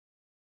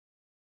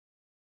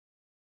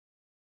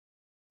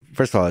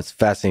first of all, it's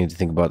fascinating to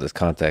think about this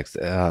context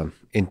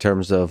in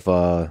terms of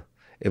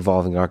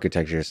evolving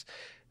architectures.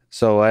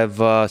 So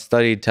I've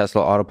studied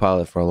Tesla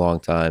Autopilot for a long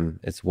time.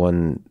 It's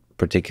one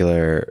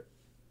particular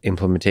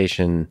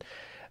implementation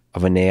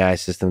of an AI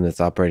system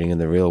that's operating in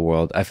the real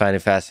world. I find it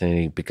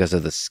fascinating because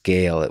of the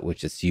scale at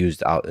which it's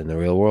used out in the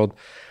real world.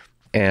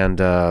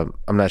 And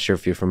I'm not sure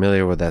if you're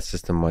familiar with that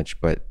system much,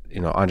 but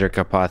Andre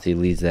Karpathy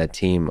leads that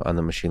team on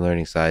the machine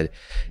learning side.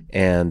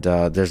 And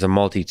there's a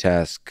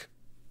multitask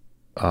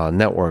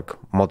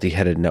network,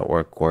 multi-headed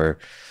network, where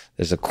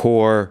there's a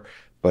core,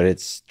 but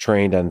it's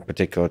trained on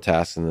particular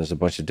tasks, and there's a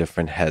bunch of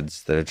different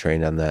heads that are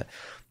trained on that.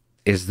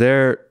 Is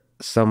there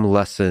some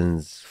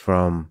lessons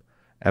from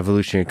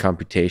evolutionary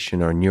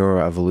computation or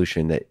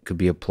neuroevolution that could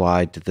be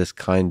applied to this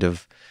kind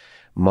of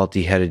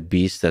multi-headed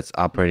beast that's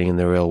operating in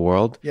the real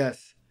world?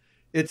 Yes.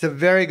 It's a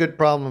very good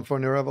problem for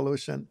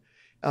neuroevolution.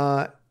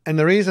 And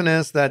the reason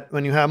is that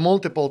when you have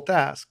multiple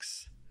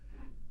tasks,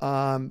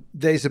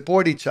 they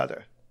support each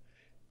other.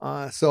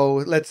 So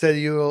let's say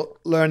you're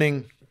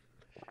learning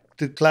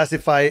to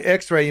classify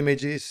X-ray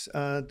images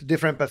to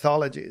different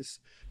pathologies.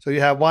 So you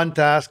have one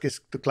task is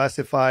to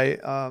classify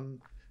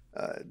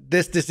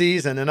this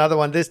disease, and another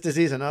one this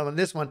disease, another one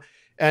this one.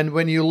 And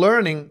when you're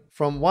learning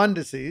from one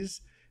disease,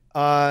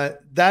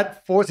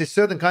 that forces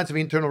certain kinds of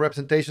internal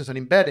representations and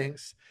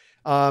embeddings,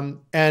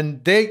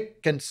 and they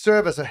can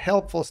serve as a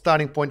helpful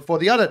starting point for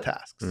the other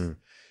tasks.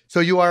 So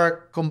you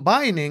are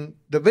combining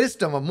the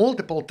wisdom of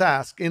multiple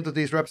tasks into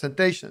these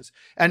representations.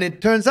 And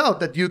it turns out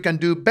that you can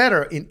do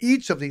better in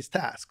each of these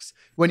tasks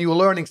when you're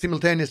learning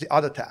simultaneously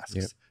other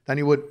tasks than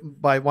you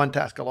would by one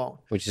task alone.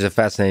 Which is a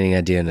fascinating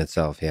idea in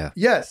itself, yeah.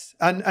 Yes,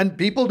 and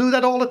people do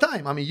that all the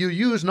time. I mean, you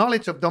use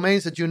knowledge of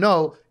domains that you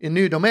know in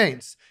new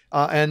domains,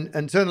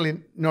 and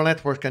certainly neural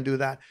networks can do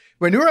that.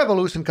 Where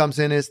neuroevolution comes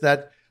in is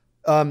that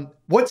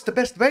what's the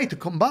best way to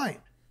combine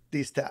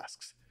these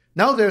tasks?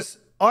 Now there's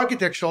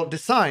architectural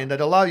design that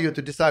allow you to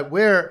decide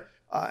where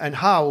and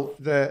how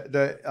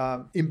the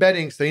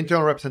embeddings, the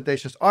internal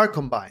representations are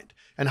combined,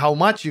 and how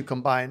much you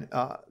combine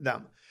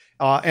them.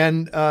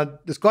 And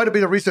there's quite a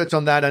bit of research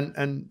on that,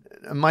 and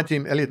my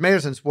team, Elliot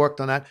Meyerson's,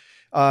 worked on that.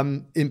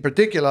 In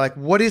particular, like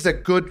what is a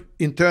good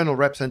internal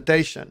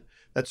representation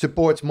that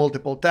supports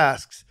multiple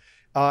tasks?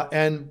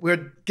 And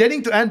we're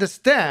getting to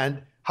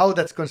understand how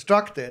that's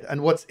constructed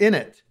and what's in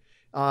it.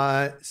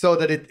 So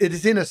that it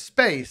is in a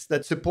space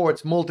that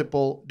supports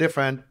multiple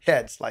different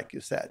heads, like you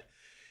said.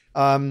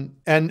 And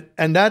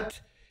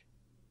that,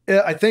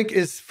 I think,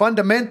 is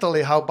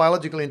fundamentally how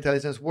biological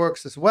intelligence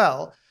works as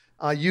well.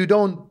 You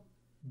don't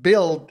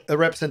build a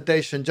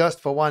representation just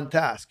for one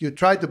task. You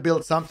try to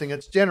build something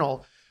that's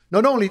general,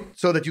 not only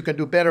so that you can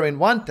do better in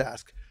one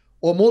task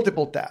or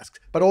multiple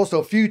tasks, but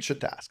also future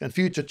tasks and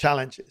future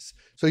challenges.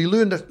 So you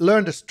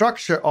learn the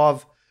structure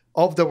of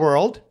the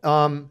world,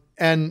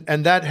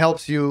 and that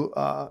helps you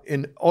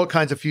in all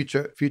kinds of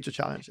future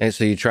challenges. And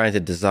so you're trying to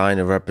design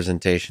a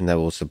representation that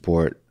will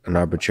support an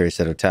arbitrary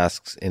set of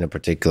tasks in a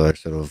particular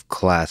sort of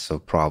class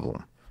of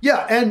problem.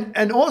 Yeah,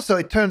 and also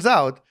it turns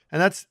out, and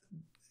that's,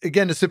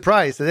 again, the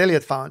surprise that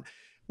Elliot found,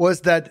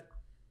 was that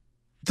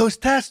those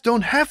tasks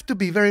don't have to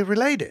be very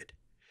related.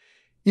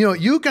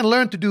 You can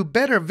learn to do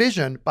better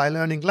vision by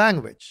learning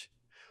language,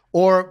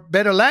 or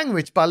better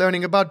language by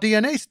learning about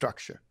DNA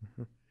structure.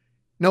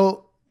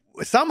 No.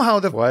 Somehow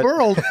the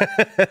world...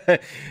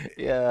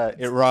 Yeah,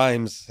 it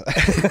rhymes.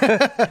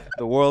 The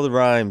world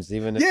rhymes,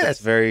 even if it's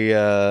very,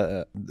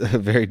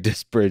 very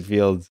disparate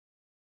fields.